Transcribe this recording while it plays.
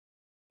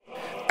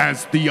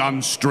As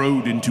Theon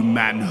strode into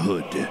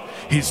manhood,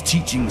 his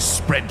teachings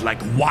spread like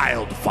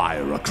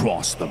wildfire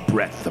across the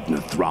breadth of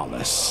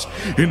Nethralis.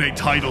 In a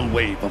tidal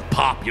wave of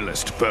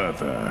populist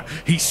fervor,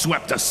 he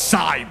swept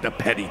aside the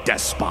petty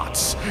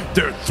despots,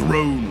 their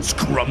thrones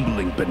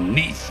crumbling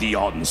beneath the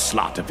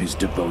onslaught of his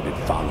devoted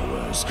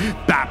followers,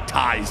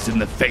 baptized in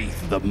the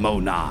faith of the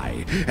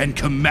Monai, and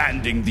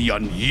commanding the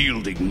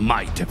unyielding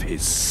might of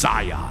his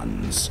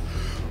scions.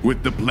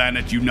 With the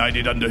planet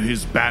united under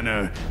his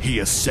banner, he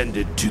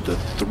ascended to the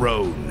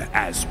throne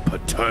as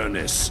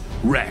Paternas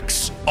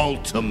Rex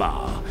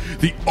Ultima,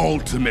 the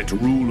ultimate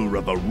ruler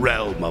of a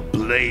realm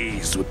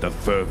ablaze with the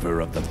fervor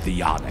of the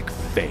Theonic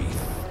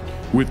faith.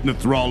 With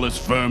Nethralis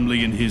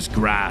firmly in his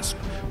grasp,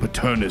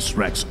 Paternas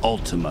Rex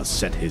Ultima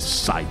set his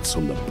sights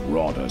on the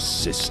broader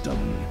system,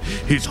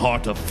 his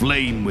heart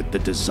aflame with the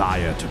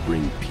desire to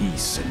bring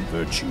peace and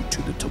virtue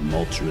to the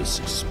tumultuous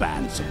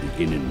expanse of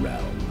the Inner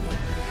Realm.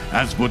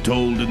 As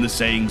foretold in the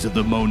sayings of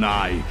the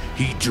Monai,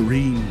 he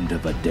dreamed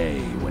of a day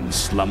when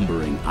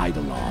slumbering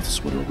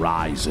Idoloths would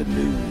arise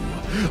anew,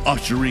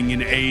 ushering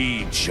an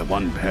age of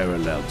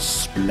unparalleled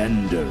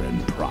splendor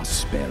and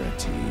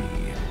prosperity.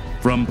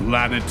 From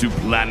planet to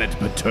planet,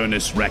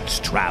 Paternas Rex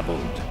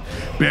traveled,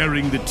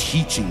 bearing the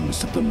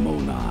teachings of the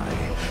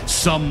Monai.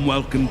 Some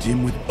welcomed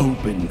him with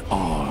open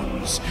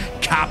arms,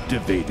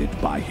 captivated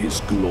by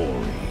his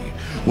glory,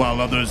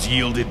 while others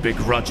yielded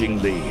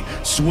begrudgingly,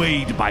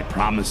 swayed by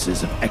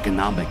promises of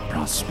economic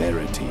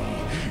prosperity.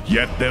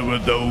 Yet there were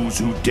those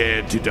who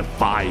dared to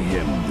defy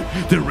him,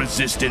 their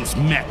resistance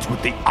met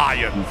with the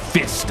iron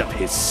fist of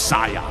his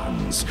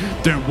scions,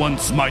 their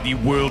once mighty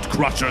world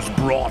crushers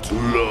brought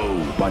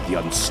low by the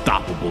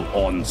unstoppable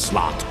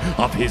onslaught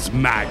of his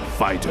mag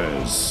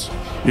fighters.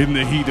 In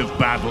the heat of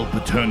battle,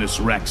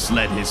 Paternas Rex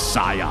led his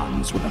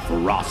scions with a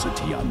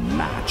ferocity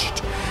unmatched,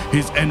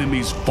 his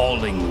enemies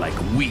falling like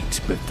wheat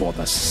before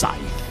the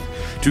scythe.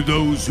 To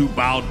those who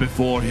bowed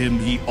before him,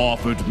 he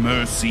offered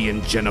mercy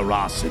and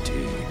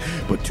generosity.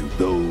 But to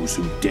those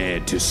who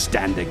dared to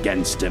stand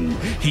against him,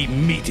 he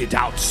meted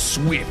out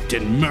swift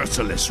and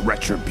merciless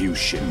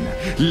retribution,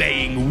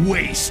 laying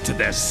waste to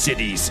their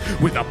cities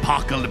with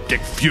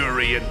apocalyptic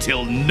fury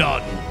until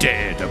none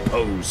dared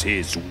oppose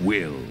his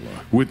will.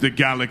 With the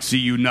galaxy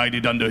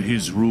united under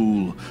his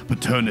rule,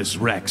 Paternas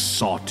Rex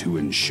sought to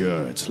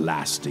ensure its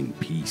lasting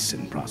peace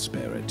and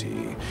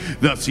prosperity.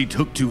 Thus he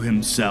took to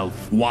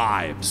himself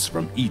wives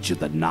from each of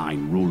the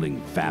 9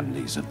 ruling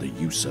families of the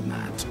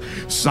Usamat,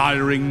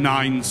 siring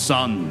 9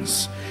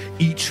 sons,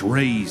 each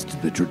raised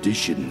the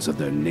traditions of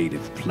their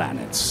native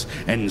planets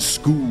and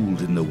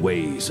schooled in the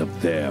ways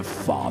of their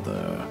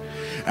father.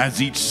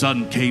 As each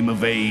son came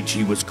of age,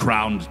 he was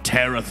crowned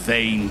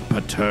Terrathane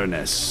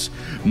Paternas,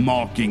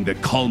 marking the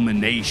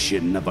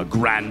culmination of a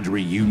grand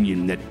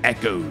reunion that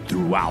echoed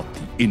throughout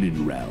the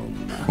Inner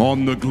Realm.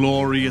 On the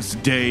glorious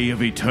day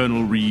of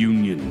eternal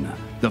reunion,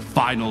 the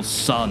final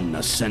son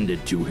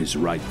ascended to his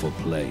rightful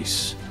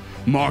place,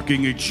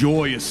 marking a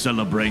joyous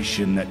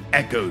celebration that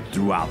echoed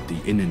throughout the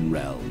Inner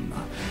Realm,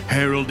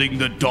 heralding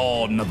the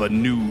dawn of a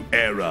new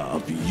era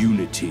of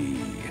unity.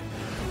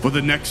 For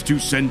the next 2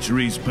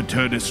 centuries,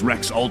 Paternas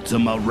Rex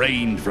Ultima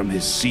reigned from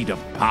his seat of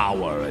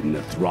power in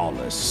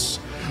Nethralis,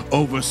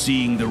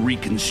 overseeing the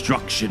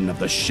reconstruction of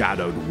the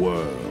shadowed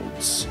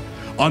worlds.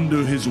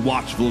 Under his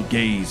watchful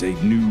gaze, a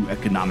new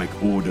economic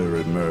order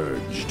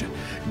emerged,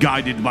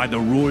 guided by the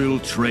Royal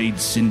Trade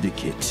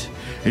Syndicate,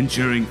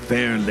 ensuring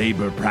fair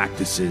labor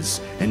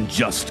practices and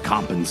just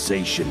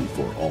compensation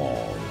for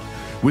all.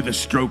 With a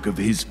stroke of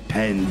his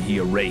pen, he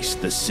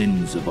erased the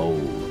sins of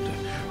old,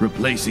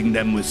 replacing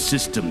them with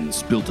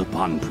systems built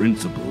upon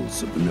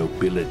principles of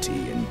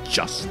nobility and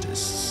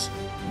justice.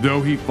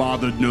 Though he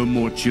fathered no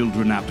more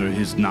children after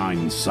his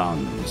 9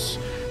 sons,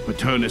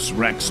 Paternas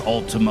Rex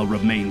Ultima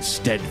remained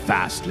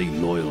steadfastly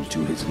loyal to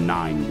his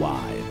 9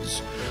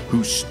 wives,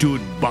 who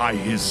stood by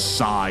his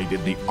side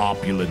in the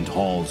opulent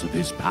halls of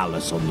his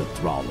palace on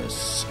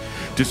Nethralis.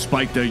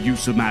 Despite their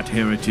Usamat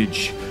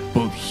heritage,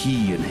 both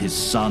he and his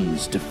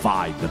sons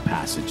defied the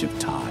passage of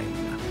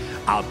time,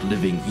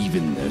 outliving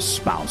even their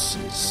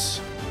spouses.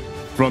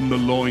 From the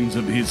loins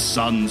of his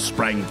sons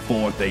sprang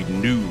forth a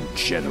new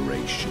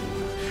generation,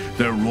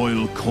 their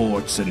royal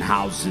courts and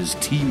houses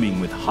teeming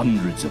with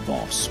hundreds of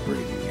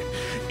offspring,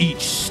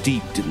 each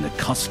steeped in the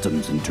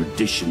customs and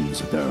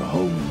traditions of their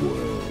home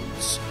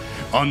worlds.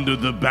 Under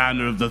the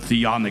banner of the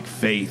Theonic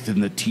faith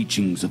and the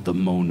teachings of the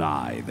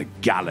Monai, the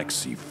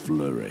galaxy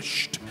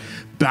flourished,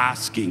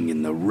 basking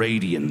in the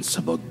radiance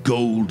of a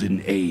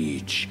golden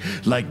age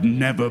like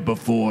never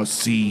before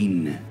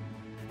seen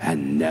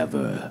and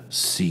never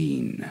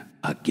seen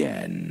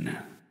again.